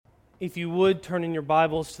If you would, turn in your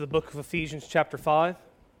Bibles to the book of Ephesians chapter 5.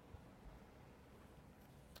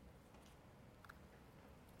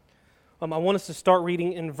 I want us to start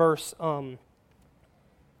reading in verse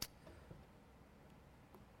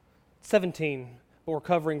 17, but we're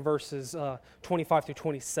covering verses 25 through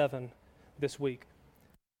 27 this week.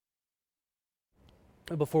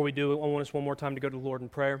 Before we do, I want us one more time to go to the Lord in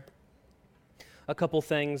prayer. A couple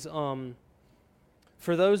things.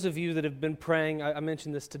 For those of you that have been praying, I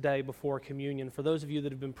mentioned this today before communion, for those of you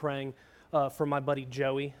that have been praying for my buddy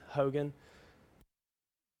Joey Hogan,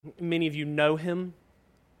 many of you know him.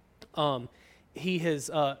 He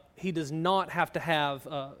does not have to have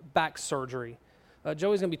back surgery.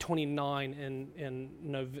 Joey's going to be 29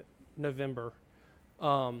 in November.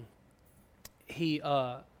 He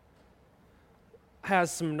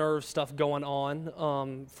has some nerve stuff going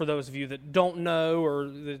on, for those of you that don't know or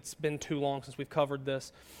that it's been too long since we've covered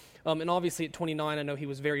this. And obviously at 29, I know he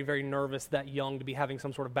was very, very nervous that young to be having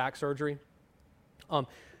some sort of back surgery.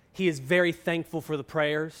 He is very thankful for the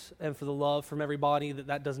prayers and for the love from everybody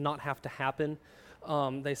that does not have to happen.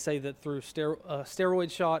 They say that through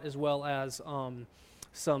steroid shot as well as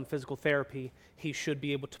some physical therapy, he should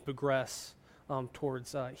be able to progress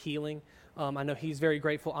towards healing. I know he's very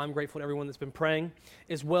grateful. I'm grateful to everyone that's been praying,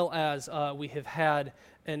 as well as we have had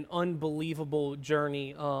an unbelievable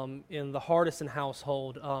journey in the Hardison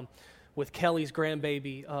household with Kelly's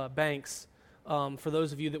grandbaby, Banks. For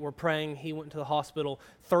those of you that were praying, he went to the hospital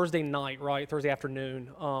Thursday night, right? Thursday afternoon.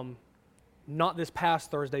 Not this past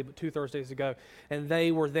Thursday, but 2 Thursdays ago. And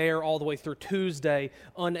they were there all the way through Tuesday,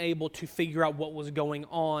 unable to figure out what was going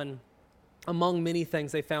on. Among many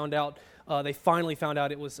things they found out, they finally found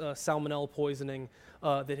out it was salmonella poisoning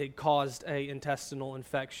that had caused an intestinal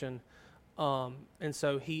infection. And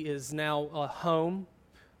so he is now home.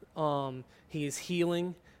 He is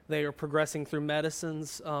healing. They are progressing through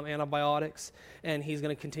medicines, antibiotics, and he's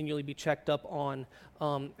going to continually be checked up on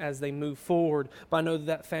as they move forward. But I know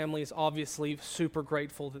that family is obviously super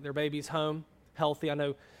grateful that their baby's home, healthy. I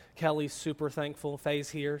know Kelly's super thankful. Faye's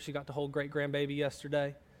here. She got to hold great-grandbaby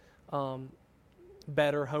yesterday.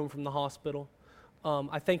 Better, home from the hospital.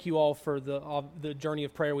 I thank you all for the journey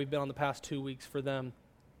of prayer we've been on the past 2 weeks for them,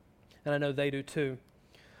 and I know they do too.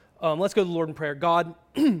 Let's go to the Lord in prayer. God,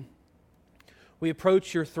 we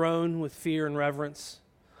approach your throne with fear and reverence,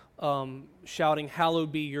 shouting,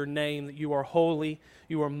 hallowed be your name, that you are holy,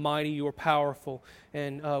 you are mighty, you are powerful,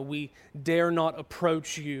 and we dare not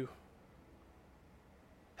approach you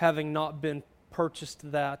having not been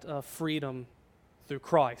purchased that freedom through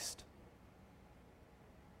Christ.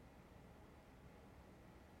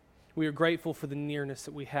 We are grateful for the nearness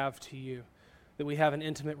that we have to you, that we have an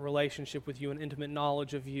intimate relationship with you, an intimate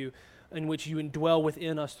knowledge of you, in which you indwell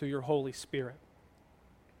within us through your Holy Spirit.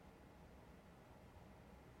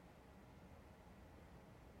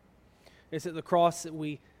 It's at the cross that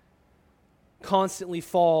we constantly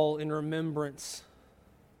fall in remembrance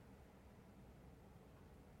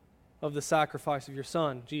of the sacrifice of your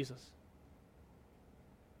Son, Jesus.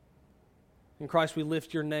 In Christ we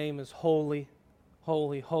lift your name as holy,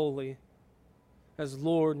 holy, holy, as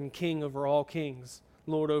Lord and King over all kings,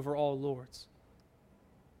 Lord over all lords,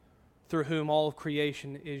 through whom all of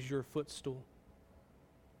creation is your footstool.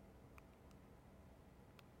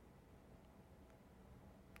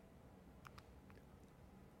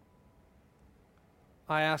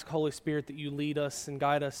 I ask, Holy Spirit, that you lead us and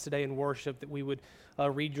guide us today in worship, that we would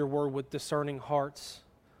read your word with discerning hearts,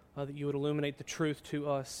 that you would illuminate the truth to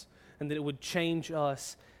us, and that it would change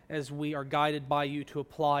us as we are guided by you to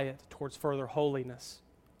apply it towards further holiness.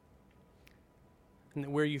 And that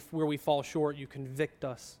where we fall short, you convict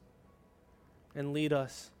us and lead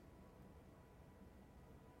us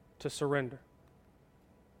to surrender.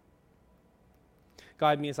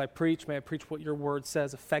 Guide me as I preach. May I preach what your word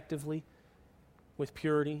says effectively, with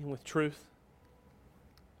purity and with truth.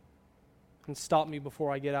 And stop me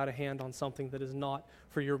before I get out of hand on something that is not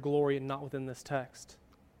for your glory and not within this text.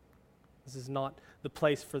 This is not the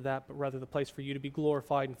place for that, but rather the place for you to be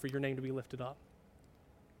glorified and for your name to be lifted up.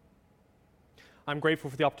 I'm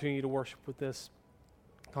grateful for the opportunity to worship with this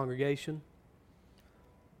congregation,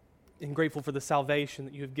 and grateful for the salvation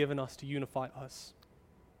that you have given us to unify us.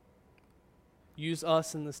 Use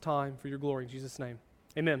us in this time for your glory. In Jesus' name,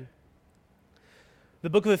 amen.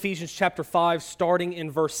 The book of Ephesians chapter 5, starting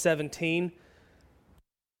in verse 17.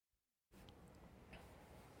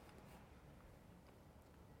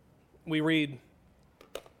 We read,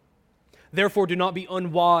 "Therefore do not be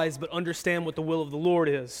unwise, but understand what the will of the Lord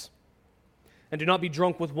is. And do not be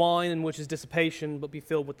drunk with wine, in which is dissipation, but be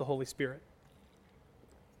filled with the Holy Spirit.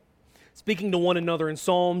 Speaking to one another in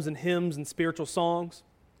psalms and hymns and spiritual songs,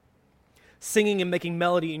 singing and making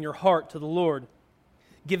melody in your heart to the Lord,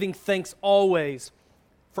 giving thanks always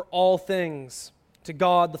for all things to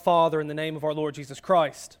God the Father in the name of our Lord Jesus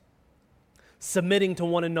Christ, submitting to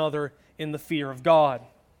one another in the fear of God.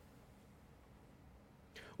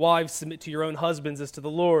 Wives, submit to your own husbands as to the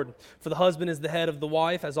Lord, for the husband is the head of the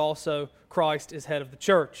wife, as also Christ is head of the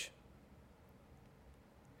church,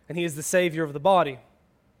 and he is the Savior of the body.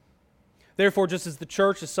 Therefore, just as the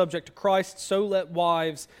church is subject to Christ, so let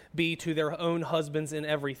wives be to their own husbands in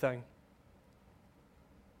everything.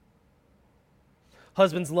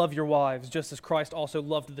 Husbands, love your wives, just as Christ also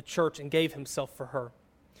loved the church and gave himself for her,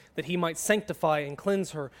 that he might sanctify and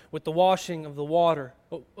cleanse her with the washing of water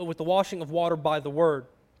by the word,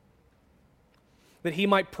 that he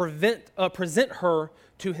might present her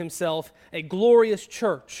to himself a glorious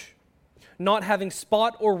church, not having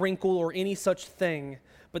spot or wrinkle or any such thing,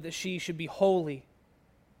 but that she should be holy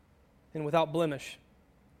and without blemish.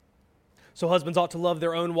 So husbands ought to love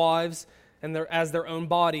their own wives and as their own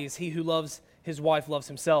bodies. He who loves his wife loves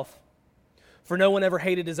himself. For no one ever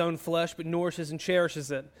hated his own flesh, but nourishes and cherishes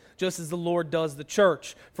it, just as the Lord does the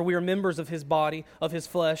church. For we are members of his body, of his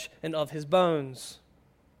flesh, and of his bones.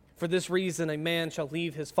 For this reason a man shall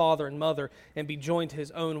leave his father and mother, and be joined to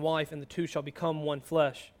his own wife, and the two shall become one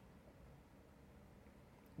flesh.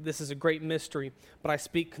 This is a great mystery, but I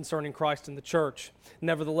speak concerning Christ and the church.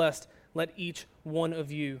 Nevertheless, let each one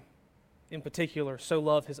of you, in particular, so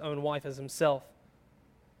love his own wife as himself.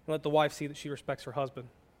 And let the wife see that she respects her husband.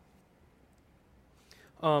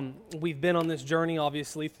 We've been on this journey,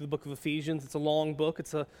 obviously, through the book of Ephesians. It's a long book.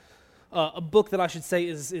 It's a book that I should say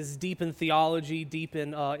is deep in theology, deep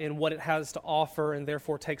in what it has to offer, and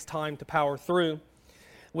therefore takes time to power through.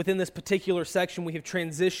 Within this particular section, we have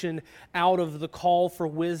transitioned out of the call for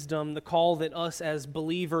wisdom, the call that us as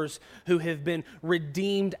believers who have been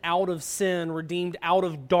redeemed out of sin, redeemed out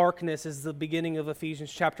of darkness, as the beginning of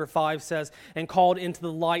Ephesians chapter 5 says, and called into the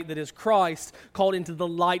light that is Christ, called into the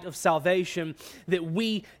light of salvation, that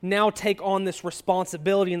we now take on this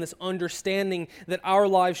responsibility and this understanding that our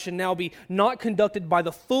lives should now be not conducted by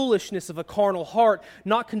the foolishness of a carnal heart,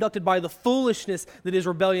 not conducted by the foolishness that is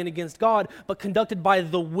rebellion against God, but conducted by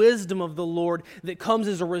the wisdom of the Lord that comes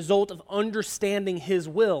as a result of understanding his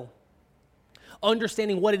will,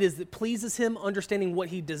 understanding what it is that pleases him, understanding what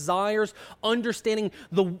he desires, understanding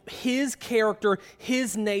his character,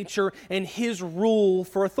 his nature, and his rule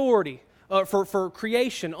for authority, for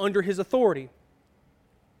creation under his authority.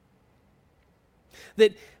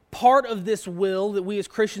 That part of this will that we as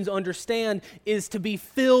Christians understand is to be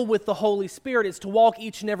filled with the Holy Spirit. It's to walk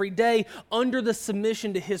each and every day under the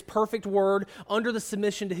submission to his perfect word, under the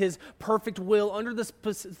submission to his perfect will, under the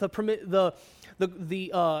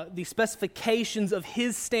specifications of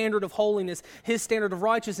his standard of holiness, his standard of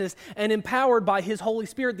righteousness, and empowered by his Holy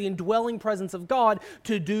Spirit, the indwelling presence of God,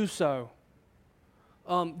 to do so.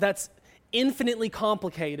 That's infinitely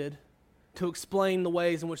complicated to explain the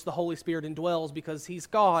ways in which the Holy Spirit indwells, because he's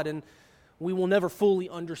God and we will never fully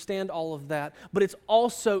understand all of that. But it's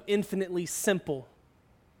also infinitely simple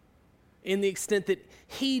in the extent that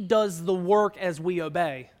he does the work as we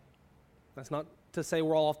obey. That's not to say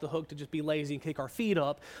we're all off the hook to just be lazy and kick our feet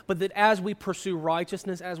up, but that as we pursue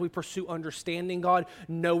righteousness, as we pursue understanding God,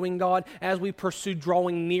 knowing God, as we pursue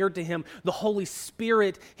drawing near to him, the Holy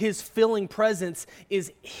Spirit, his filling presence,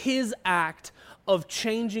 is his act of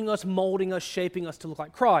changing us, molding us, shaping us to look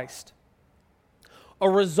like Christ. A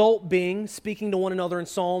result being speaking to one another in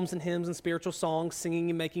psalms and hymns and spiritual songs, singing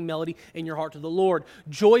and making melody in your heart to the Lord.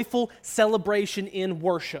 Joyful celebration in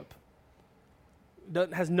worship.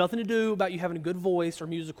 It has nothing to do about you having a good voice or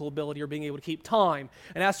musical ability or being able to keep time.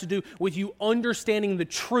 It has to do with you understanding the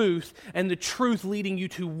truth and the truth leading you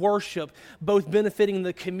to worship, both benefiting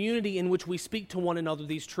the community in which we speak to one another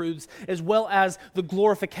these truths, as well as the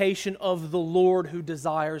glorification of the Lord who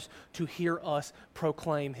desires to hear us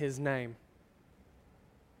proclaim his name.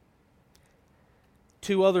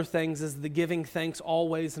 Two other things is the giving thanks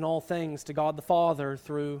always in all things to God the Father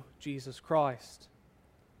through Jesus Christ.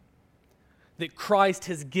 That Christ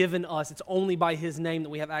has given us, it's only by his name that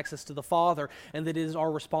we have access to the Father, and that it is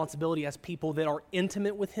our responsibility as people that are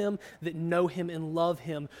intimate with him, that know him and love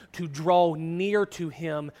him, to draw near to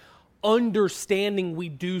him, understanding we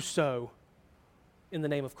do so in the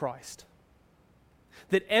name of Christ.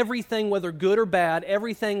 That everything, whether good or bad,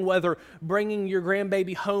 everything, whether bringing your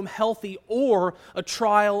grandbaby home healthy or a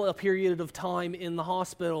trial, a period of time in the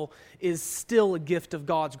hospital, is still a gift of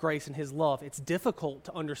God's grace and his love. It's difficult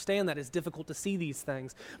to understand that. It's difficult to see these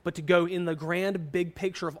things. But to go in the grand big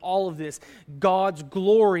picture of all of this, God's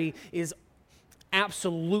glory is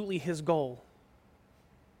absolutely his goal.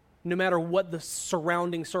 no matter what the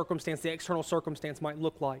surrounding circumstance, the external circumstance might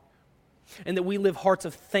look like. And that we live hearts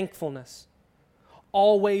of thankfulness,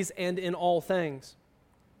 always and in all things.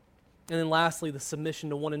 And then lastly, the submission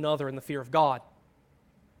to one another in the fear of God.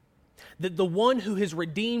 That the one who has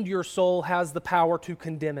redeemed your soul has the power to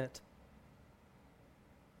condemn it.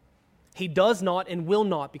 He does not and will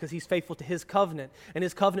not, because he's faithful to his covenant, and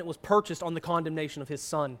his covenant was purchased on the condemnation of his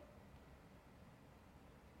Son.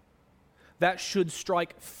 That should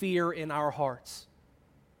strike fear in our hearts.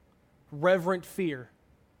 Reverent fear.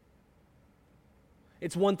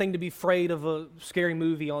 It's one thing to be afraid of a scary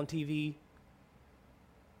movie on TV.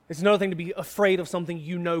 It's another thing to be afraid of something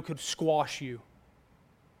you know could squash you.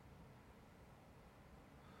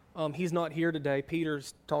 He's not here today. Peter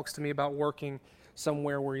talks to me about working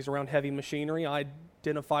somewhere where he's around heavy machinery. I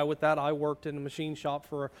identify with that. I worked in a machine shop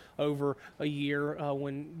for over a year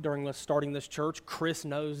during starting this church. Chris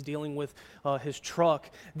knows, dealing with his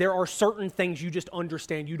truck. There are certain things you just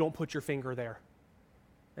understand. You don't put your finger there.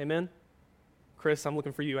 Amen? Chris, I'm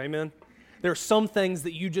looking for you. Amen? There are some things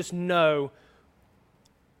that you just know,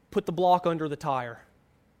 put the block under the tire.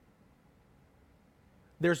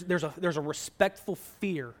 There's a respectful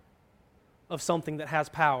fear of something that has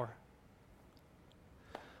power.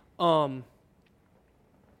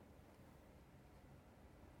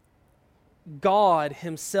 God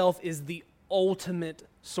himself is the ultimate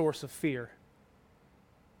source of fear.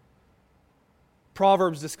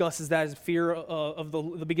 Proverbs discusses that as fear of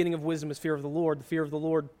the beginning of wisdom is fear of the Lord. The fear of the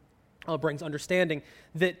Lord brings understanding.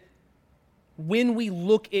 That when we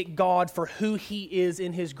look at God for who he is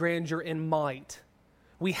in his grandeur and might,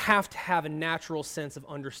 we have to have a natural sense of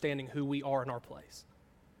understanding who we are in our place.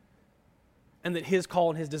 And that his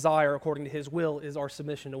call and his desire, according to his will, is our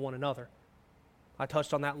submission to one another. I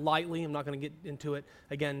touched on that lightly. I'm not going to get into it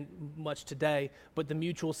again much today. But the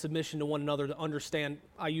mutual submission to one another to understand.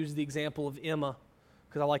 I use the example of Emma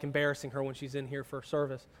because I like embarrassing her when she's in here for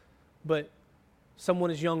service. But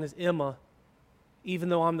someone as young as Emma, even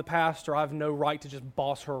though I'm the pastor, I have no right to just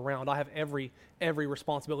boss her around. I have every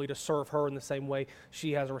responsibility to serve her in the same way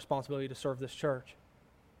she has a responsibility to serve this church.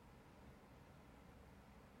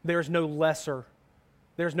 There's no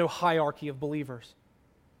hierarchy of believers.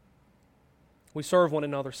 We serve one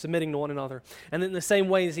another, submitting to one another. And in the same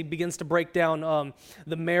way as he begins to break down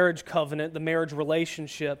the marriage covenant, the marriage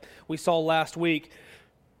relationship, we saw last week,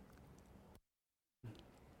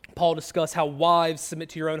 Paul discussed how wives submit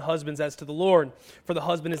to your own husbands as to the Lord. For the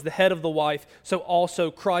husband is the head of the wife, so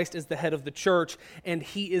also Christ is the head of the church, and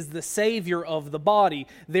he is the Savior of the body.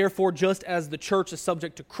 Therefore, just as the church is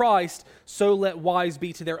subject to Christ, so let wives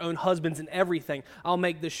be to their own husbands in everything. I'll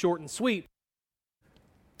make this short and sweet.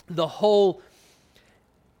 The whole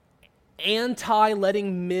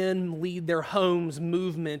anti-letting men lead their homes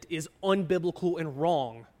movement is unbiblical and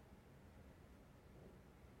wrong.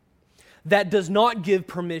 That does not give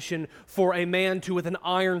permission for a man to, with an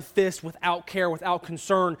iron fist, without care, without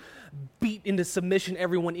concern, beat into submission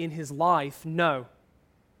everyone in his life. No.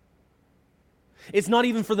 It's not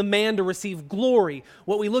even for the man to receive glory.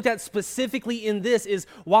 What we looked at specifically in this is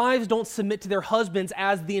wives don't submit to their husbands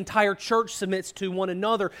as the entire church submits to one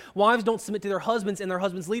another. Wives don't submit to their husbands and their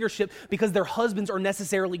husbands' leadership because their husbands are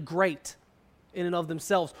necessarily great in and of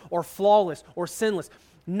themselves, or flawless, or sinless.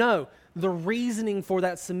 No. The reasoning for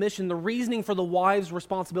that submission, the reasoning for the wife's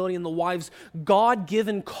responsibility and the wife's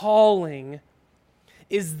God-given calling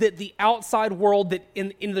is that the outside world, that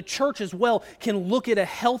in the church as well, can look at a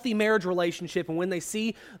healthy marriage relationship, and when they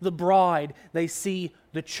see the bride, they see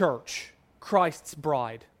the church, Christ's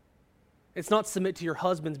bride. It's not submit to your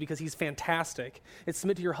husbands because he's fantastic. It's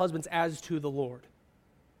submit to your husbands as to the Lord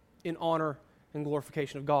in honor and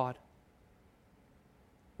glorification of God.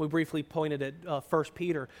 We briefly pointed at 1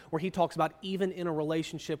 Peter, where he talks about even in a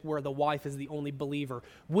relationship where the wife is the only believer,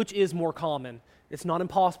 which is more common. It's not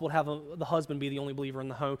impossible to have the husband be the only believer in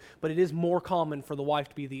the home, but it is more common for the wife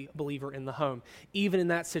to be the believer in the home. Even in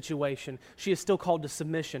that situation, she is still called to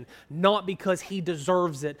submission, not because he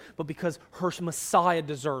deserves it, but because her Messiah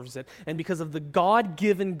deserves it. And because of the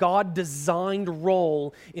God-given, God-designed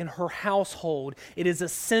role in her household, it is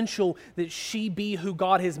essential that she be who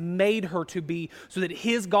God has made her to be, so that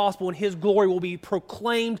his gospel and his glory will be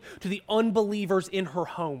proclaimed to the unbelievers in her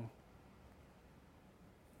home.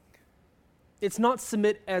 It's not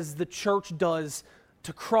submit as the church does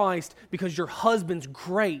to Christ because your husband's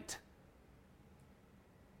great.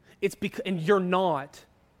 And you're not.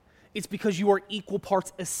 It's because you are equal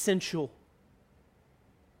parts essential.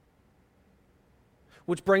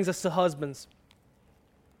 Which brings us to husbands.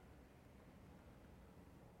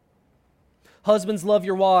 Husbands, love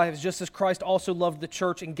your wives, just as Christ also loved the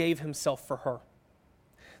church and gave himself for her.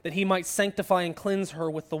 that he might sanctify and cleanse her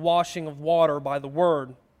with the washing of water by the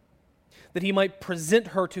word, that he might present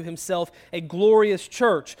her to himself a glorious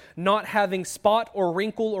church, not having spot or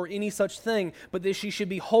wrinkle or any such thing, but that she should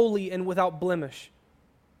be holy and without blemish.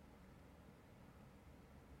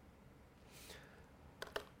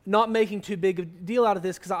 Not making too big a deal out of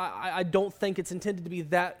this because I don't think it's intended to be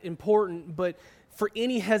that important, but for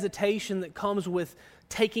any hesitation that comes with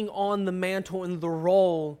taking on the mantle and the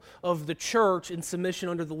role of the church in submission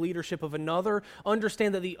under the leadership of another,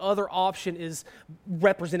 understand that the other option is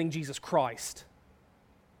representing Jesus Christ.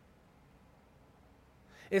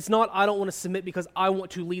 It's not, I don't want to submit because I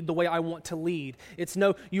want to lead the way I want to lead. It's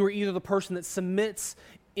no, you are either the person that submits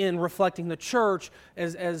in reflecting the church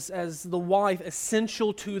as the wife,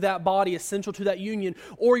 essential to that body, essential to that union,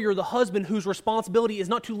 or you're the husband whose responsibility is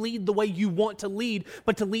not to lead the way you want to lead,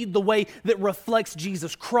 but to lead the way that reflects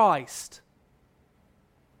Jesus Christ.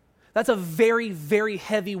 That's a very, very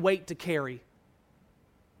heavy weight to carry.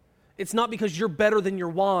 It's not because you're better than your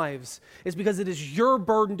wives. It's because it is your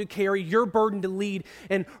burden to carry, your burden to lead,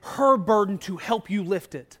 and her burden to help you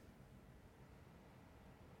lift it.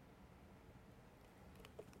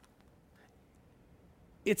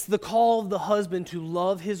 It's the call of the husband to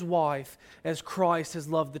love his wife as Christ has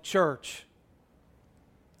loved the church.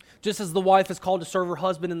 Just as the wife is called to serve her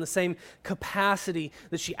husband in the same capacity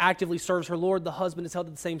that she actively serves her Lord, the husband is held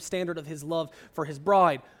to the same standard of his love for his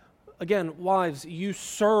bride. Again, wives, you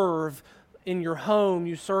serve in your home,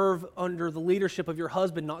 you serve under the leadership of your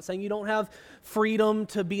husband, not saying you don't have freedom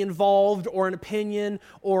to be involved or an opinion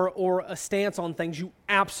or a stance on things. You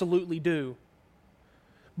absolutely do.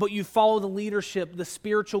 But you follow the leadership, the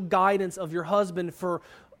spiritual guidance of your husband for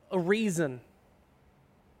a reason.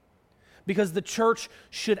 Because the church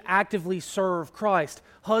should actively serve Christ.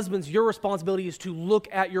 Husbands, your responsibility is to look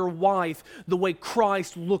at your wife the way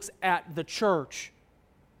Christ looks at the church.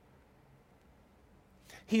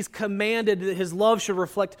 He's commanded that his love should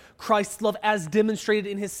reflect Christ's love as demonstrated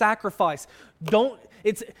in his sacrifice.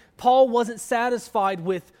 Paul wasn't satisfied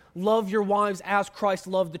with love your wives as Christ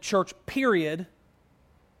loved the church, period.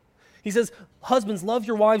 He says, husbands, love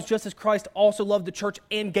your wives just as Christ also loved the church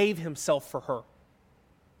and gave himself for her.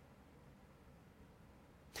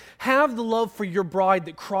 Have the love for your bride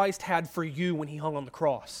that Christ had for you when he hung on the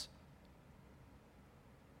cross.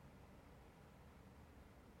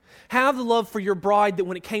 Have the love for your bride that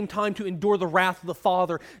when it came time to endure the wrath of the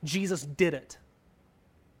Father, Jesus did it.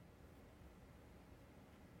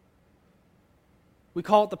 We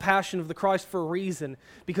call it the passion of the Christ for a reason,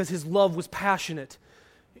 because his love was passionate.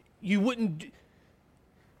 You wouldn't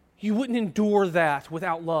endure that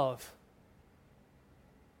without love.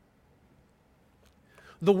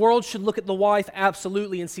 The world should look at the wife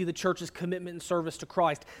absolutely and see the church's commitment and service to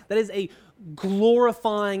Christ. That is a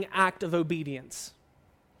glorifying act of obedience.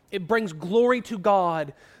 It brings glory to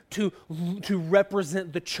God to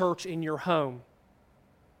represent the church in your home.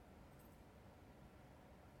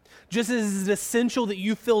 Just as it's essential that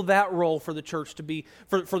you fill that role for the church to be,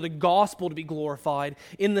 for the gospel to be glorified,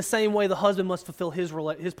 in the same way the husband must fulfill his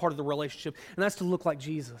part of the relationship, and that's to look like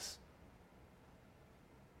Jesus.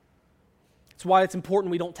 It's why it's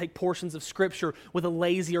important we don't take portions of Scripture with a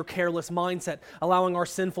lazy or careless mindset, allowing our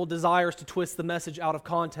sinful desires to twist the message out of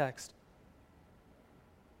context.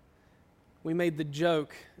 We made the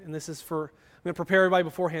joke, and this is for, I'm going to prepare everybody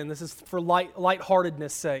beforehand, this is for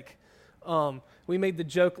lightheartedness' sake. We made the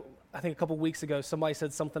joke, I think a couple weeks ago, somebody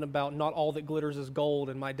said something about not all that glitters is gold,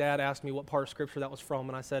 and my dad asked me what part of Scripture that was from,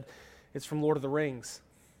 and I said, it's from Lord of the Rings.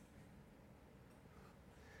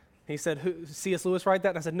 He said, who, C.S. Lewis write that?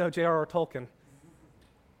 And I said, no, J.R.R. Tolkien.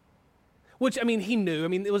 Which, he knew.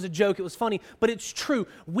 It was a joke. It was funny. But it's true.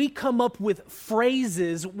 We come up with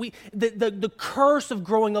phrases. The curse of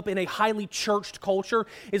growing up in a highly churched culture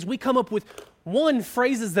is we come up with,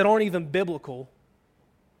 phrases that aren't even biblical.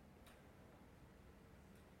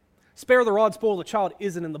 Spare the rod, spoil the child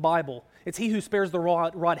isn't in the Bible. It's he who spares the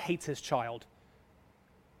rod hates his child.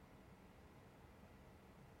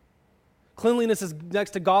 Cleanliness is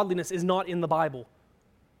next to godliness is not in the Bible.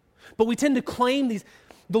 But we tend to claim these.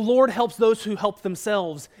 The Lord helps those who help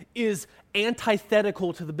themselves is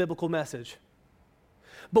antithetical to the biblical message.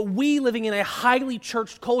 But we, living in a highly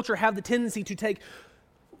churched culture, have the tendency to take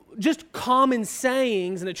just common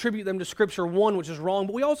sayings and attribute them to Scripture, which is wrong.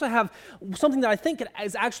 But we also have something that I think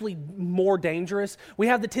is actually more dangerous. We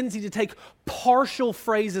have the tendency to take partial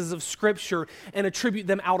phrases of Scripture and attribute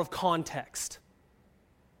them out of context.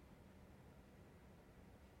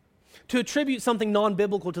 To attribute something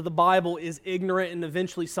non-biblical to the Bible is ignorant, and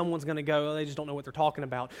eventually someone's going to go, oh, they just don't know what they're talking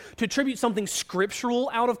about. To attribute something scriptural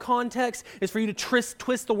out of context is for you to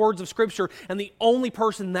twist the words of Scripture, and the only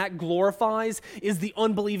person that glorifies is the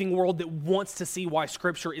unbelieving world that wants to see why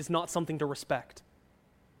Scripture is not something to respect.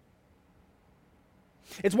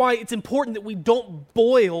 It's why it's important that we don't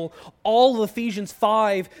boil all of Ephesians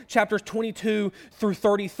 5, chapters 22 through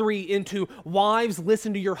 33 into wives,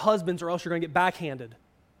 listen to your husbands or else you're going to get backhanded.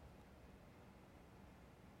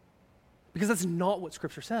 Because that's not what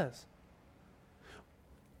Scripture says.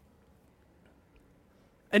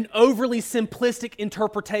 An overly simplistic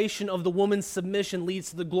interpretation of the woman's submission leads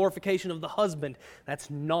to the glorification of the husband. That's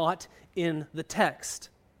not in the text.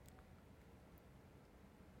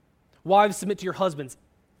 Wives, submit to your husbands.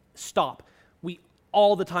 Stop. We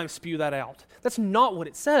all the time spew that out. That's not what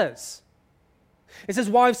it says. It says,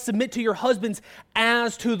 wives, submit to your husbands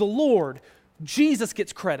as to the Lord. Jesus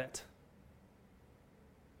gets credit.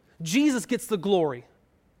 Jesus gets the glory.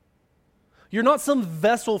 You're not some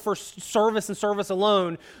vessel for service and service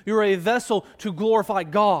alone. You're a vessel to glorify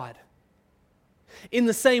God. In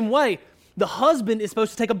the same way, the husband is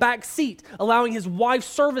supposed to take a back seat, allowing his wife's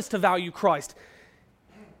service to value Christ.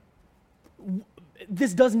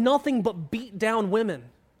 This does nothing but beat down women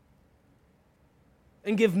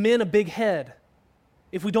and give men a big head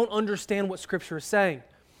if we don't understand what Scripture is saying.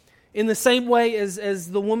 In the same way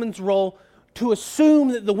as the woman's role, to assume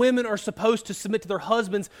that the women are supposed to submit to their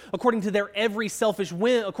husbands according to the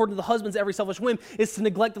husband's every selfish whim, is to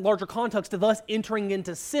neglect the larger context of thus entering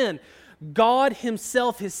into sin. God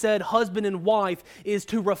Himself has said husband and wife is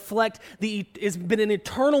to reflect has been an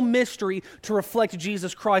eternal mystery to reflect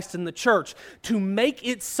Jesus Christ in the church. To make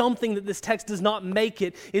it something that this text does not make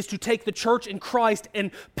it is to take the church and Christ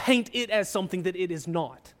and paint it as something that it is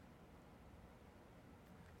not.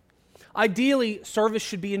 Ideally, service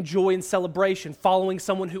should be in joy and celebration, following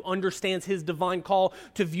someone who understands his divine call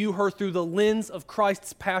to view her through the lens of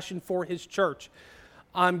Christ's passion for His church.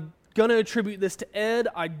 I'm going to attribute this to Ed.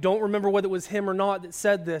 I don't remember whether it was him or not that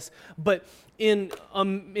said this, but in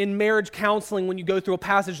marriage counseling, when you go through a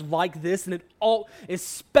passage like this, and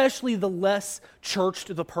especially the less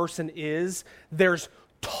churched the person is, there's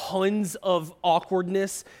tons of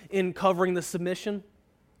awkwardness in covering the submission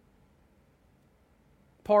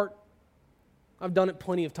part. I've done it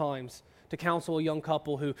plenty of times to counsel a young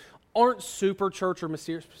couple who aren't super church or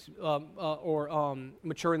mysterious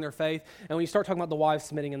mature in their faith. And when you start talking about the wives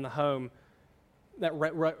submitting in the home, that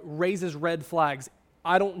raises red flags.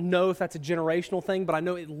 I don't know if that's a generational thing, but I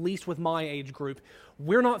know at least with my age group,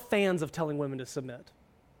 we're not fans of telling women to submit.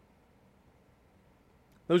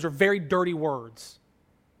 Those are very dirty words.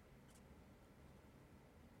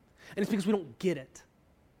 And it's because we don't get it.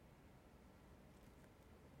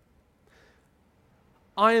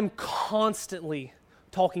 I am constantly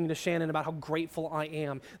talking to Shannon about how grateful I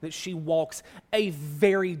am that she walks a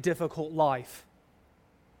very difficult life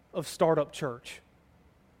of startup church.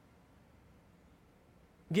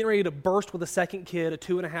 Getting ready to burst with a second kid, a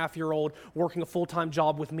 2.5-year-old, working a full-time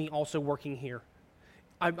job with me, also working here.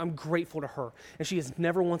 I'm grateful to her. And she has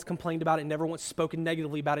never once complained about it, never once spoken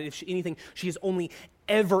negatively about it. If anything, she has only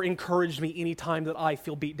ever encouraged me any time that I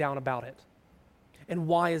feel beat down about it. And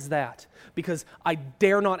why is that? Because I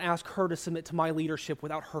dare not ask her to submit to my leadership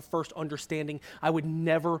without her first understanding. I would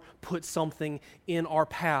never put something in our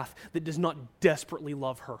path that does not desperately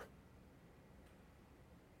love her.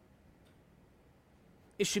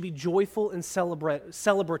 It should be joyful and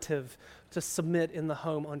celebrative to submit in the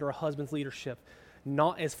home under a husband's leadership.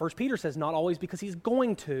 Not, as 1 Peter says, not always because he's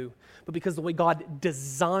going to, but because the way God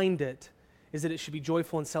designed it is that it should be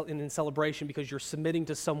joyful and in celebration because you're submitting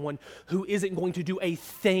to someone who isn't going to do a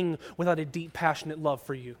thing without a deep, passionate love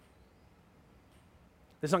for you.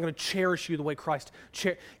 That's not going to cherish you the way Christ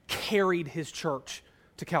carried His church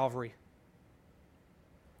to Calvary.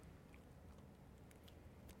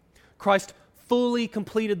 Christ fully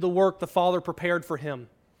completed the work the Father prepared for Him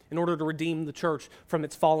in order to redeem the church from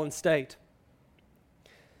its fallen state.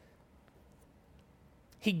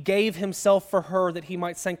 He gave Himself for her that He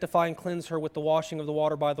might sanctify and cleanse her with the washing of the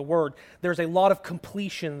water by the word. There's a lot of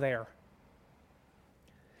completion there.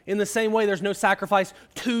 In the same way, there's no sacrifice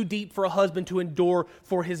too deep for a husband to endure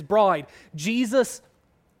for his bride. Jesus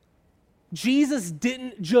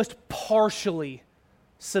didn't just partially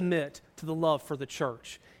submit to the love for the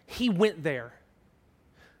church. He went there.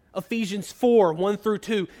 Ephesians 4, 1 through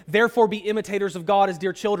 2, therefore be imitators of God as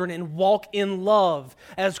dear children and walk in love,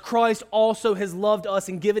 as Christ also has loved us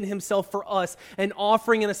and given himself for us, an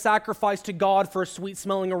offering and a sacrifice to God for a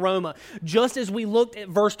sweet-smelling aroma. Just as we looked at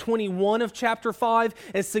verse 21 of chapter 5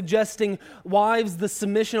 as suggesting, wives, the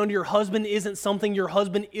submission under your husband isn't something your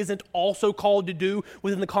husband isn't also called to do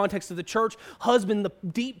within the context of the church. Husband, the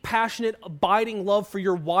deep, passionate, abiding love for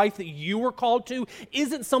your wife that you were called to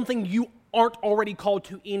isn't something you aren't already called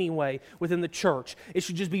to anyway within the church. It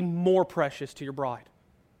should just be more precious to your bride.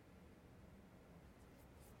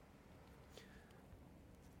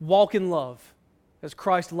 Walk in love as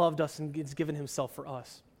Christ loved us and has given himself for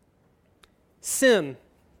us. Sin.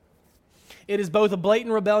 It is both a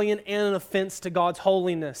blatant rebellion and an offense to God's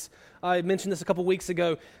holiness. I mentioned this a couple weeks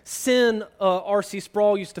ago. Sin, R.C.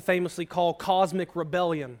 Sproul used to famously call cosmic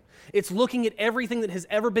rebellion. It's looking at everything that has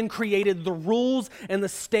ever been created, the rules and the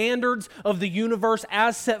standards of the universe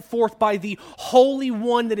as set forth by the Holy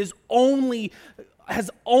One that is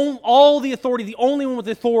has all the authority, the only one with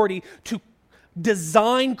authority to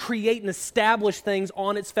design, create, and establish things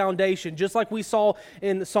on its foundation, just like we saw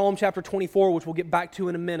in Psalm chapter 24, which we'll get back to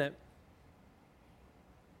in a minute.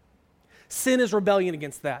 Sin is rebellion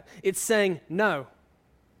against that. It's saying no.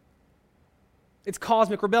 It's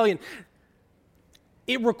cosmic rebellion.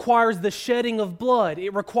 It requires the shedding of blood.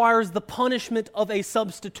 It requires the punishment of a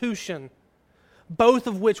substitution, both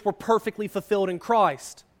of which were perfectly fulfilled in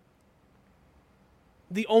Christ.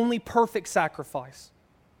 The only perfect sacrifice.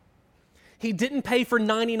 He didn't pay for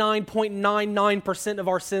 99.99% of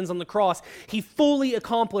our sins on the cross. He fully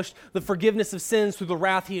accomplished the forgiveness of sins through the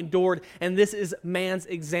wrath he endured, and this is man's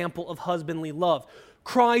example of husbandly love.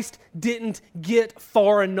 Christ didn't get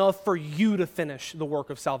far enough for you to finish the work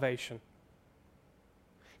of salvation.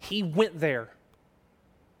 He went there.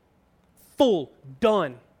 Full,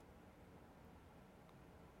 done.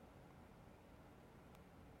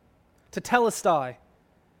 Tetelestai.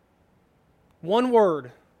 One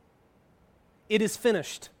word. It is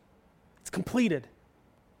finished. It's completed.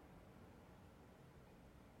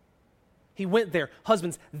 He went there.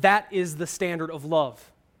 Husbands, that is the standard of love.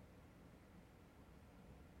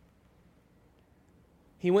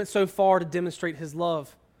 He went so far to demonstrate his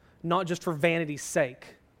love, not just for vanity's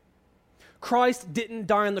sake. Christ didn't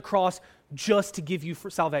die on the cross just to give you for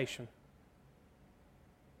salvation.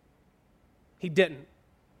 He didn't.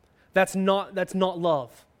 That's not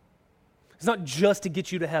love. It's not just to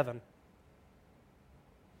get you to heaven.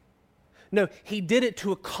 No, he did it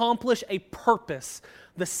to accomplish a purpose,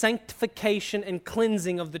 the sanctification and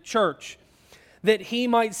cleansing of the church, that he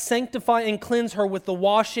might sanctify and cleanse her with the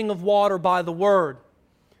washing of water by the word.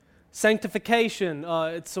 Sanctification,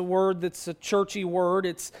 it's a word that's a churchy word.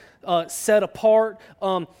 It's set apart.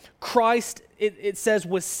 Christ, it says,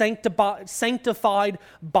 was sanctified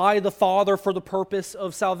by the Father for the purpose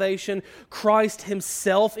of salvation. Christ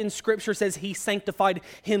himself in Scripture says he sanctified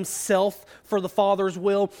himself for the Father's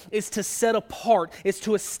will. It's to set apart. It's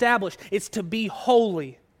to establish. It's to be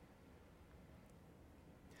holy.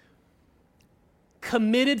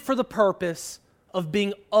 Committed for the purpose of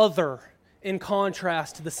being other in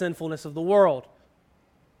contrast to the sinfulness of the world.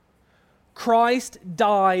 Christ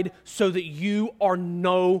died so that you are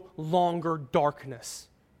no longer darkness.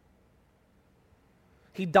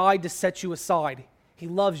 He died to set you aside. He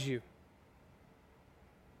loves you.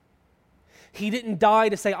 He didn't die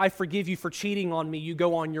to say, I forgive you for cheating on me, you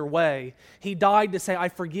go on your way. He died to say, I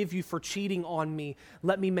forgive you for cheating on me,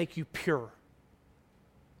 let me make you pure.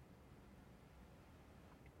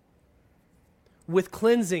 With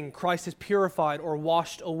cleansing, Christ has purified or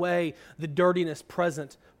washed away the dirtiness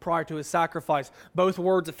present prior to his sacrifice. Both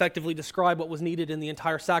words effectively describe what was needed in the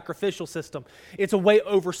entire sacrificial system. It's a way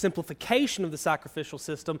oversimplification of the sacrificial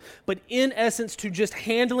system, but in essence to just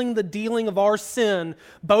handling the dealing of our sin,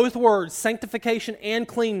 both words, sanctification and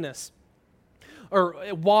cleanness, or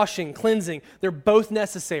washing, cleansing, they're both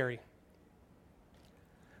necessary.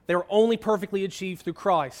 They're only perfectly achieved through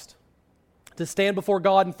Christ. To stand before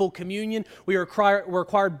God in full communion, we're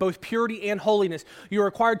required both purity and holiness. You're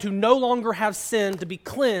required to no longer have sin to be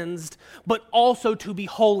cleansed, but also to be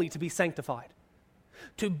holy, to be sanctified.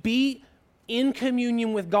 To be in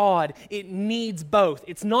communion with God, it needs both.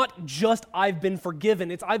 It's not just I've been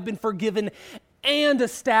forgiven. It's I've been forgiven and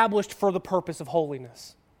established for the purpose of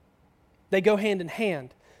holiness. They go hand in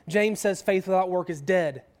hand. James says faith without work is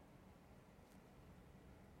dead.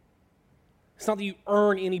 It's not that you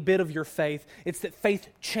earn any bit of your faith. It's that faith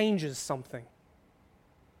changes something.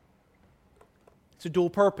 It's a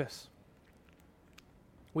dual purpose.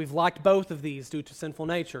 We've lacked both of these due to sinful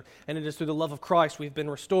nature, and it is through the love of Christ we've been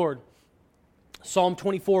restored. Psalm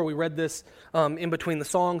 24, we read this in between the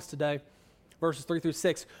songs today, verses 3 through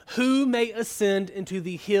 6. Who may ascend into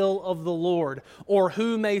the hill of the Lord, or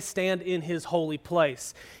who may stand in his holy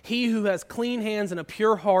place? He who has clean hands and a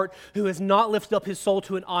pure heart, who has not lifted up his soul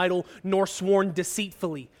to an idol, nor sworn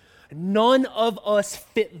deceitfully. None of us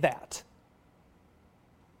fit that.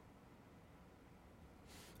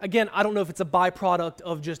 Again, I don't know if it's a byproduct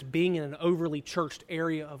of just being in an overly churched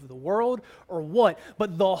area of the world or what,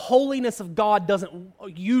 but the holiness of God doesn't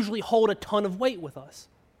usually hold a ton of weight with us.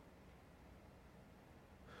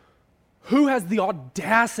 Who has the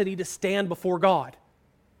audacity to stand before God?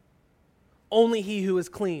 Only he who is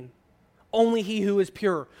clean. Only he who is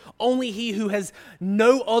pure. Only he who has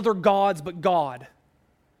no other gods but God.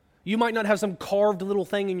 You might not have some carved little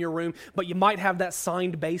thing in your room, but you might have that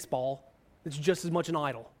signed baseball. It's just as much an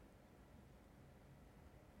idol.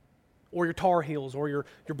 Or your Tar Heels, or your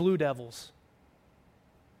Blue Devils.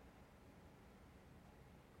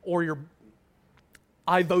 Or your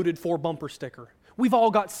I voted for bumper sticker. We've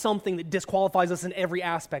all got something that disqualifies us in every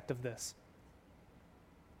aspect of this.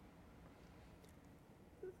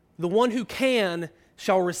 The one who can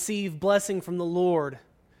shall receive blessing from the Lord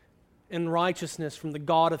and righteousness from the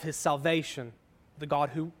God of his salvation, the God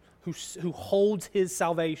who holds his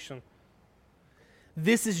salvation.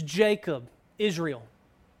 This is Jacob, Israel,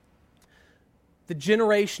 the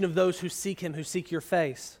generation of those who seek him, who seek your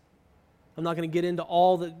face. I'm not going to get into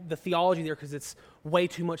all the theology there because it's way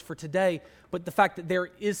too much for today, but the fact that there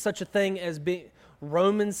is such a thing as being,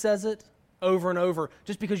 Romans says it over and over,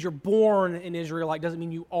 just because you're born an Israelite doesn't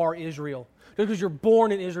mean you are Israel. Just because you're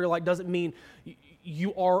born an Israelite doesn't mean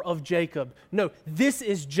you are of Jacob. No, this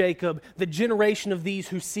is Jacob, the generation of these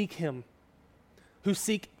who seek him, who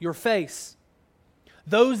seek your face.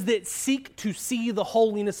 Those that seek to see the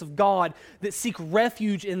holiness of God, that seek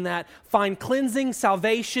refuge in that, find cleansing,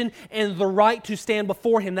 salvation, and the right to stand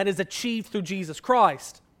before him that is achieved through Jesus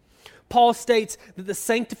Christ. Paul states that the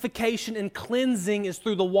sanctification and cleansing is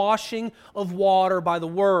through the washing of water by the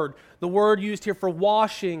word. The word used here for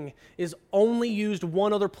washing is only used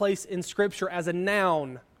one other place in Scripture as a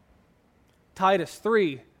noun. Titus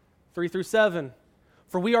 3 through 7.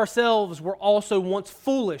 For we ourselves were also once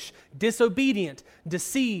foolish, disobedient,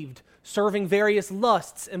 deceived, serving various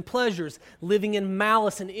lusts and pleasures, living in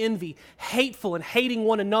malice and envy, hateful and hating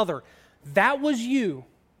one another. That was you.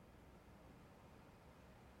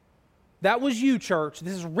 That was you, church.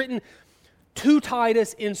 This is written to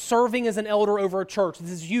Titus in serving as an elder over a church.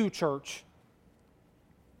 This is you, church.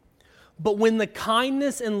 But when the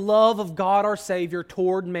kindness and love of God our Savior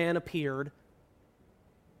toward man appeared,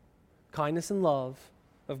 kindness and love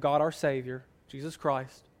of God our Savior, Jesus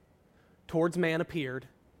Christ, towards man appeared,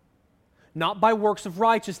 not by works of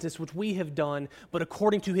righteousness which we have done, but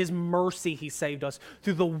according to his mercy he saved us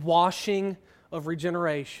through the washing of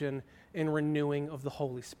regeneration and renewing of the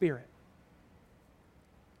Holy Spirit.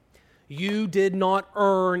 You did not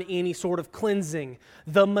earn any sort of cleansing.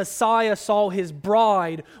 The Messiah saw his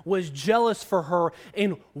bride, was jealous for her,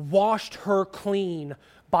 and washed her clean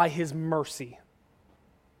by his mercy.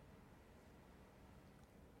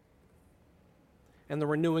 And the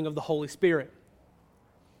renewing of the Holy Spirit,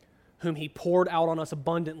 whom he poured out on us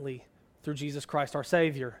abundantly through Jesus Christ our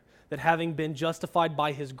Savior, that having been justified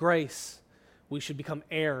by his grace, we should become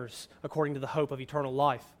heirs according to the hope of eternal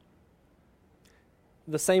life.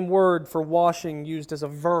 The same word for washing used as a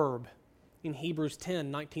verb in Hebrews 10,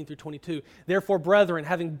 19 through 22. Therefore, brethren,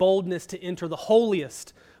 having boldness to enter the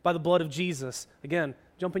holiest by the blood of Jesus. Again,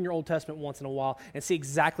 jump in your Old Testament once in a while and see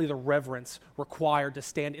exactly the reverence required to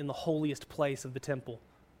stand in the holiest place of the temple.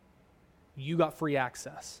 You got free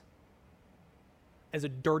access as a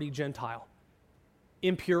dirty Gentile,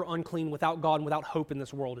 impure, unclean, without God and without hope in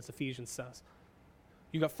this world, as Ephesians says.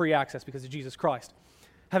 You got free access because of Jesus Christ.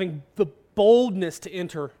 Having the boldness to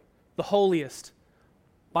enter the holiest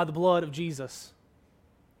by the blood of Jesus,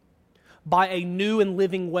 by a new and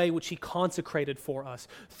living way which he consecrated for us,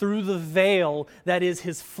 through the veil that is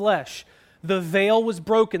his flesh. The veil was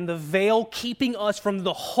broken, the veil keeping us from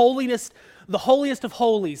the holiest of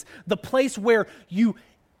holies, the place where you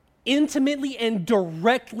intimately and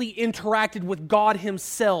directly interacted with God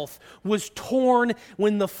himself, was torn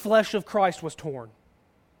when the flesh of Christ was torn.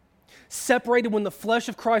 Separated when the flesh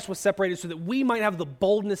of Christ was separated so that we might have the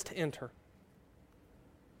boldness to enter.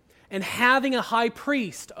 And having a high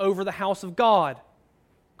priest over the house of God,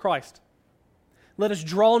 Christ, let us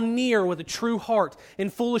draw near with a true heart in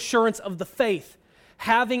full assurance of the faith,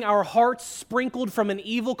 having our hearts sprinkled from an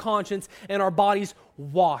evil conscience and our bodies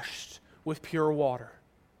washed with pure water.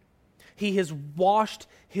 He has washed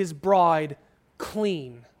his bride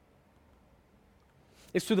clean.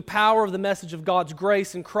 It's through the power of the message of God's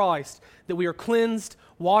grace in Christ that we are cleansed,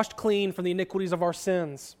 washed clean from the iniquities of our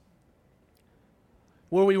sins.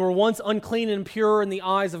 Where we were once unclean and impure in the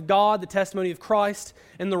eyes of God, the testimony of Christ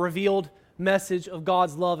and the revealed message of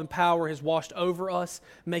God's love and power has washed over us,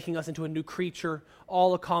 making us into a new creature,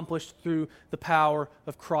 all accomplished through the power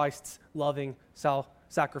of Christ's loving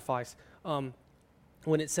sacrifice.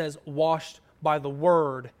 When it says washed by the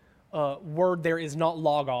word there is not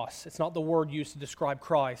logos. It's not the word used to describe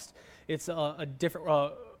Christ. It's a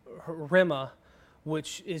different rhema,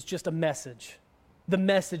 which is just a message. The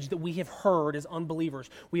message that we have heard as unbelievers.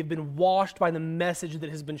 We have been washed by the message that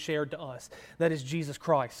has been shared to us. That is Jesus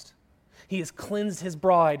Christ. He has cleansed His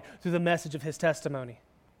bride through the message of His testimony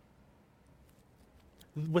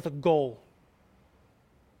with a goal.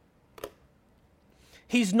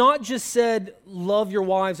 He's not just said, love your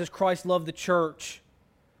wives as Christ loved the church,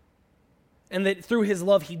 and that through His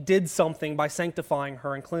love He did something by sanctifying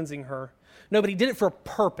her and cleansing her. No, but He did it for a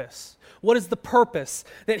purpose. What is the purpose?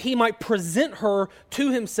 That He might present her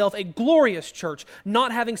to Himself a glorious church,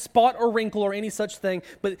 not having spot or wrinkle or any such thing,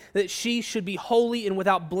 but that she should be holy and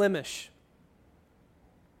without blemish.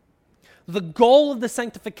 The goal of the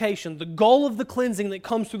sanctification, the goal of the cleansing that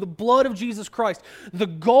comes through the blood of Jesus Christ, the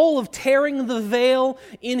goal of tearing the veil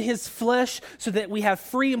in His flesh so that we have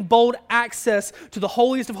free and bold access to the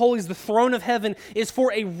holiest of holies, the throne of heaven, is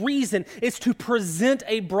for a reason. It's to present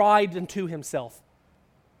a bride unto Himself.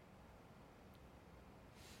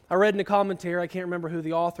 I read in a commentary, I can't remember who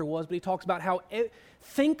the author was, but he talks about how,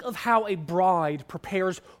 think of how a bride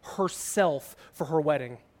prepares herself for her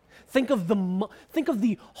wedding. Think of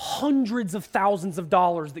the hundreds of thousands of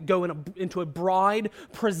dollars that go into a bride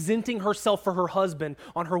presenting herself for her husband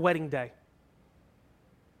on her wedding day.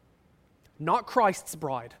 Not Christ's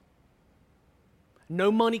bride.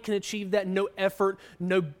 No money can achieve that, no effort,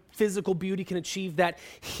 no physical beauty can achieve that.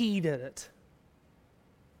 He did it.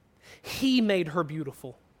 He made her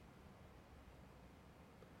beautiful.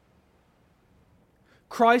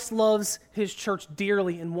 Christ loves His church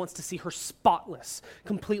dearly and wants to see her spotless,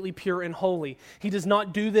 completely pure and holy. He does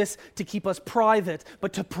not do this to keep us private,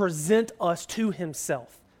 but to present us to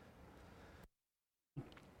Himself.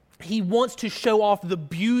 He wants to show off the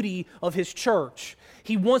beauty of His church.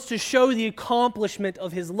 He wants to show the accomplishment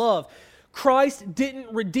of His love. Christ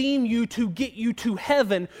didn't redeem you to get you to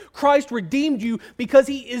heaven. Christ redeemed you because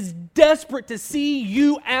He is desperate to see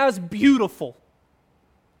you as beautiful.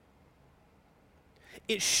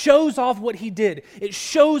 It shows off what He did. It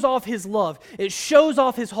shows off His love. It shows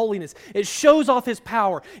off His holiness. It shows off His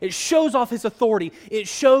power. It shows off His authority. It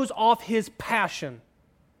shows off His passion.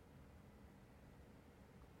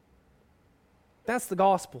 That's the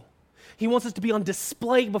gospel. He wants us to be on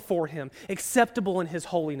display before Him, acceptable in His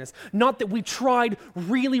holiness. Not that we tried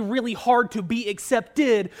really, really hard to be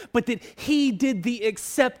accepted, but that He did the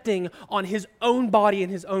accepting on His own body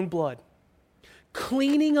and His own blood,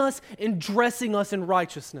 cleaning us and dressing us in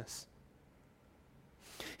righteousness.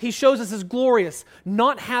 He shows us as glorious,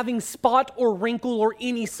 not having spot or wrinkle or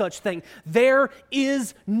any such thing. There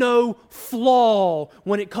is no flaw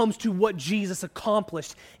when it comes to what Jesus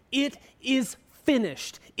accomplished. It is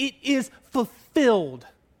finished. It is fulfilled.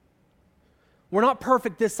 We're not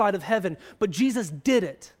perfect this side of heaven, but Jesus did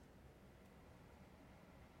it.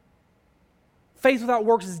 Faith without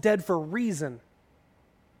works is dead for a reason.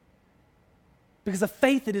 Because a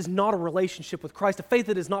faith that is not a relationship with Christ, a faith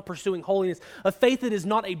that is not pursuing holiness, a faith that is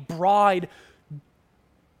not a bride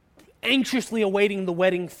anxiously awaiting the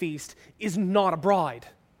wedding feast is not a bride.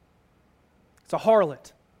 It's a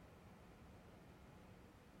harlot.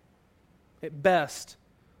 At best,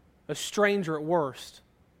 a stranger at worst.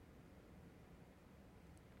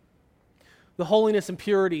 The holiness and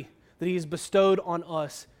purity that He has bestowed on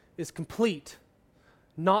us is complete,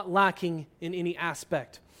 not lacking in any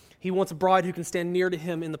aspect. He wants a bride who can stand near to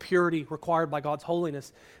Him in the purity required by God's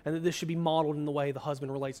holiness, and that this should be modeled in the way the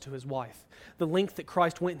husband relates to his wife. The length that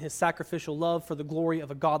Christ went in His sacrificial love for the glory of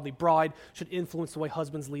a godly bride should influence the way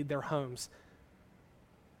husbands lead their homes.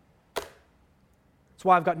 That's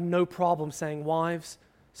why I've got no problem saying, wives,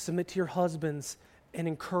 submit to your husbands and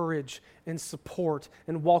encourage and support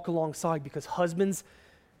and walk alongside, because husbands,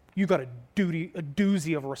 you got a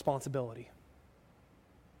doozy of a responsibility.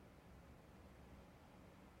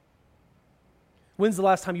 When's the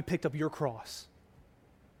last time you picked up your cross?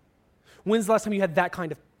 When's the last time you had that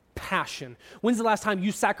kind of passion? When's the last time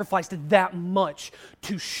you sacrificed that much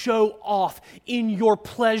to show off in your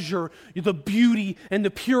pleasure the beauty and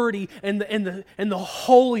the purity and the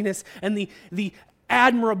holiness and the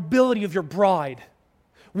admirability of your bride?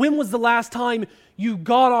 When was the last time you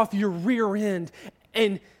got off your rear end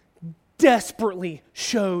and desperately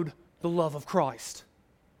showed the love of Christ.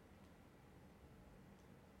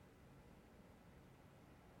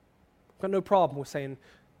 I've got no problem with saying,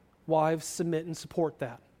 wives, submit and support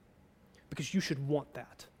that, because you should want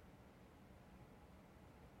that.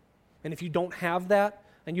 And if you don't have that,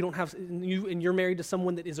 and you're married to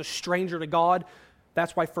someone that is a stranger to God,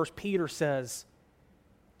 that's why 1 Peter says,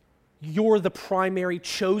 you're the primary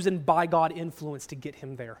chosen by God influence to get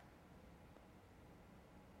him there.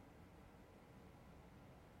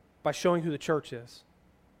 By showing who the church is.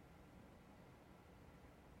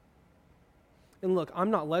 And look, I'm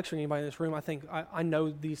not lecturing anybody in this room. I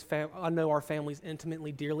know I know our families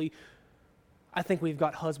intimately, dearly. I think we've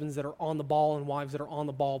got husbands that are on the ball and wives that are on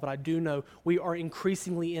the ball, but I do know we are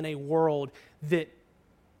increasingly in a world that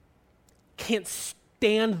can't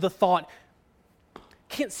stand the thought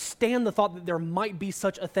that there might be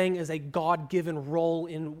such a thing as a God-given role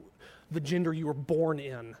in the gender you were born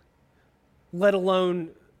in, let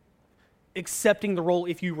alone accepting the role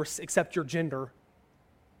if you accept your gender.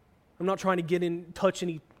 I'm not trying to touch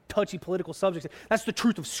any touchy political subjects. That's the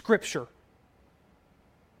truth of Scripture.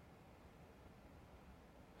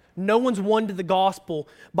 No one's won to the gospel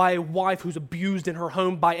by a wife who's abused in her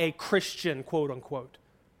home by a Christian, quote unquote.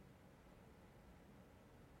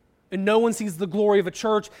 And no one sees the glory of a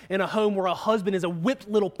church in a home where a husband is a whipped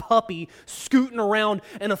little puppy scooting around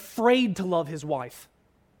and afraid to love his wife.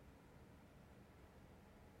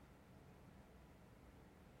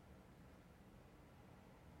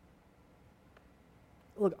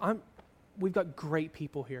 Look, we've got great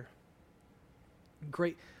people here.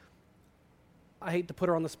 Great. I hate to put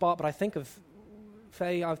her on the spot, but I think of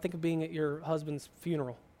Faye, I think of being at your husband's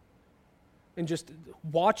funeral and just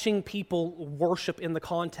watching people worship in the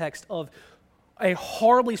context of a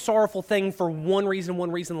horribly sorrowful thing for one reason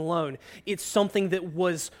alone. It's something that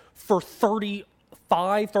was for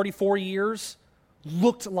 34 years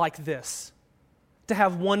looked like this. To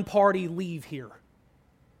have one party leave here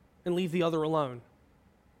and leave the other alone.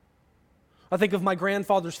 I think of my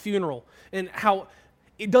grandfather's funeral and how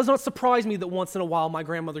it does not surprise me that once in a while my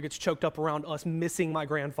grandmother gets choked up around us missing my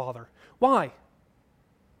grandfather. Why?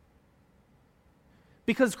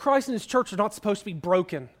 Because Christ and his church are not supposed to be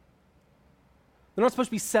broken. They're not supposed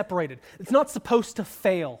to be separated. It's not supposed to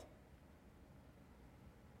fail.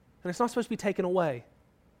 And it's not supposed to be taken away.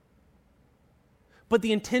 But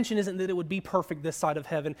the intention isn't that it would be perfect this side of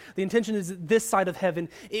heaven. The intention is that this side of heaven,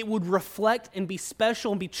 it would reflect and be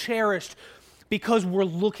special and be cherished because we're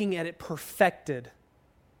looking at it perfected.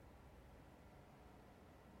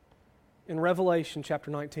 In Revelation chapter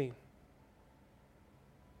 19.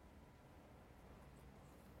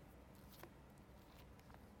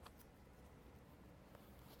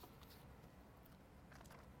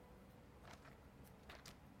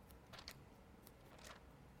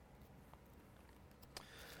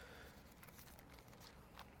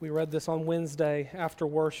 We read this on Wednesday after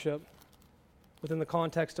worship within the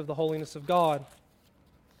context of the holiness of God.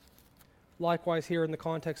 Likewise here in the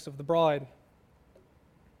context of the bride.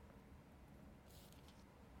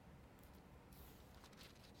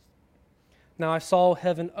 Now I saw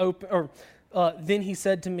heaven open, then he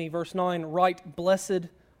said to me, verse 9, write, blessed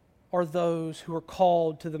are those who are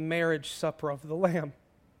called to the marriage supper of the Lamb.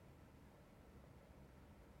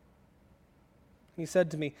 He said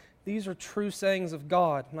to me, these are true sayings of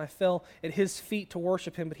God. And I fell at his feet to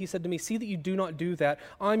worship him. But he said to me, see that you do not do that.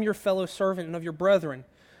 I'm your fellow servant and of your brethren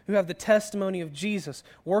who have the testimony of Jesus.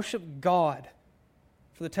 Worship God,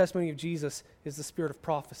 for the testimony of Jesus is the spirit of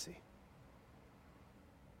prophecy.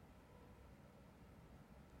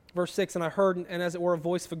 Verse 6, and I heard, and as it were, a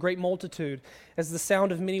voice of a great multitude, as the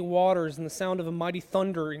sound of many waters and the sound of a mighty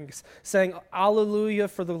thunderings, saying, Alleluia,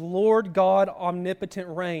 for the Lord God omnipotent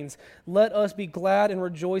reigns. Let us be glad and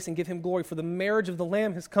rejoice and give him glory, for the marriage of the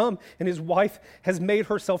Lamb has come, and his wife has made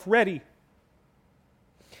herself ready.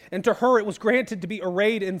 And to her it was granted to be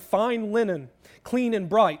arrayed in fine linen, clean and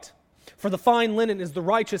bright, for the fine linen is the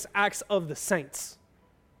righteous acts of the saints.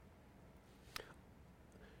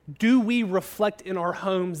 Do we reflect in our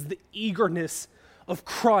homes the eagerness of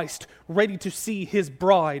Christ, ready to see his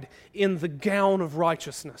bride in the gown of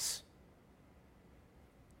righteousness?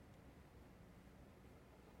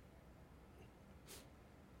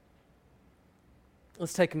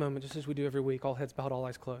 Let's take a moment, just as we do every week, all heads bowed, all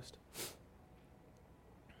eyes closed.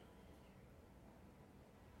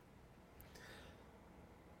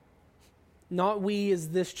 Not we as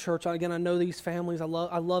this church. Again, I know these families. I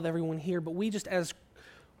love everyone here, but we just as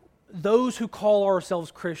those who call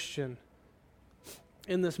ourselves Christian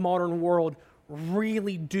in this modern world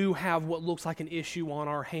really do have what looks like an issue on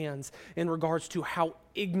our hands in regards to how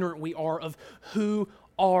ignorant we are of who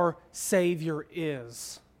our Savior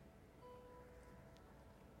is.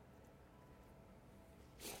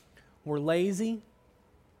 We're lazy.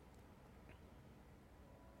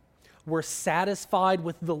 We're satisfied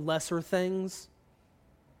with the lesser things.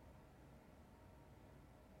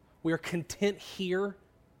 We're content here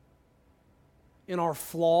in our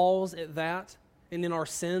flaws at that, and in our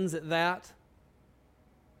sins at that.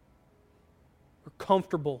 We're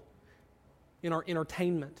comfortable in our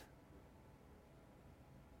entertainment.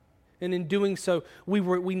 And in doing so, we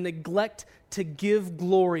neglect to give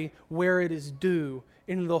glory where it is due,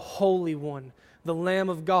 in the Holy One, the Lamb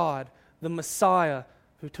of God, the Messiah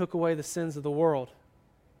who took away the sins of the world,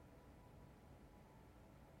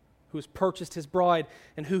 who has purchased his bride,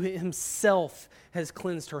 and who himself has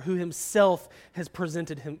cleansed her, who himself has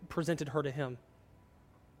presented her to him.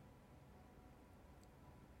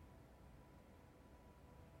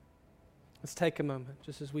 Let's take a moment,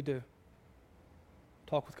 just as we do.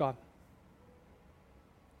 Talk with God.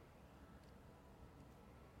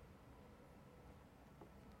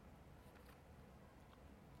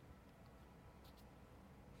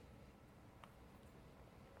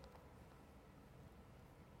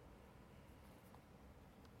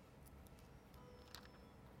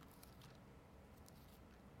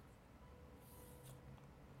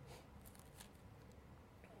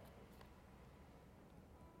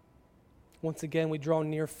 Once again, we draw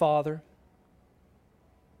near, Father,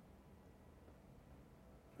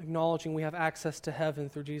 acknowledging we have access to heaven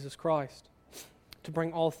through Jesus Christ, to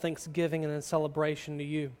bring all thanksgiving and celebration to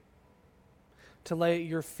you, to lay at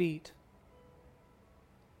your feet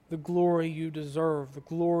the glory you deserve, the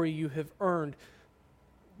glory you have earned,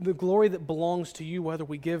 the glory that belongs to you whether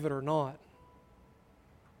we give it or not.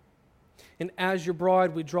 And as your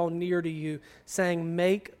bride, we draw near to you, saying,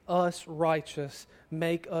 make us righteous,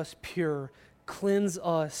 make us pure, cleanse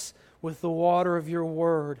us with the water of your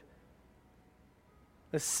word,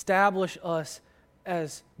 establish us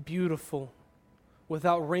as beautiful,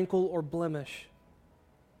 without wrinkle or blemish,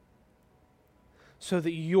 so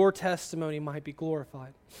that your testimony might be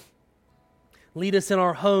glorified. Lead us in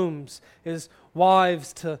our homes as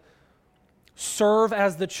wives to serve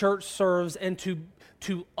as the church serves, and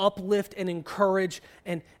to uplift and encourage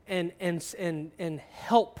and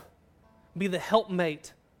help, be the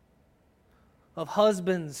helpmate of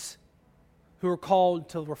husbands who are called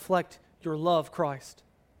to reflect your love, Christ.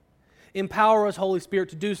 Empower us, Holy Spirit,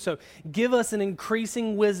 to do so. Give us an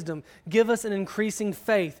increasing wisdom. Give us an increasing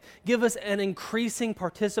faith. Give us an increasing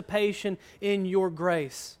participation in your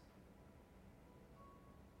grace.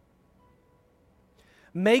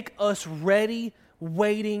 Make us ready,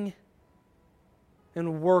 waiting,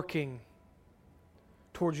 and working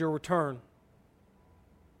towards your return.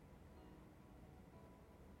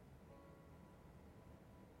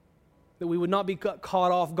 That we would not be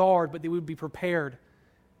caught off guard, but that we would be prepared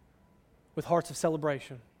with hearts of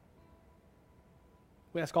celebration.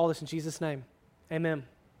 We ask all this in Jesus' name. Amen.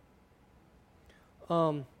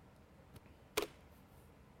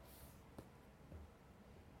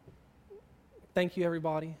 Thank you,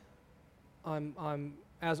 everybody.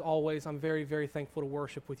 As always, I'm very, very thankful to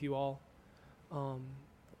worship with you all.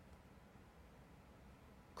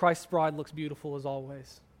 Christ's bride looks beautiful as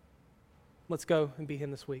always. Let's go and be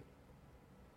Him this week.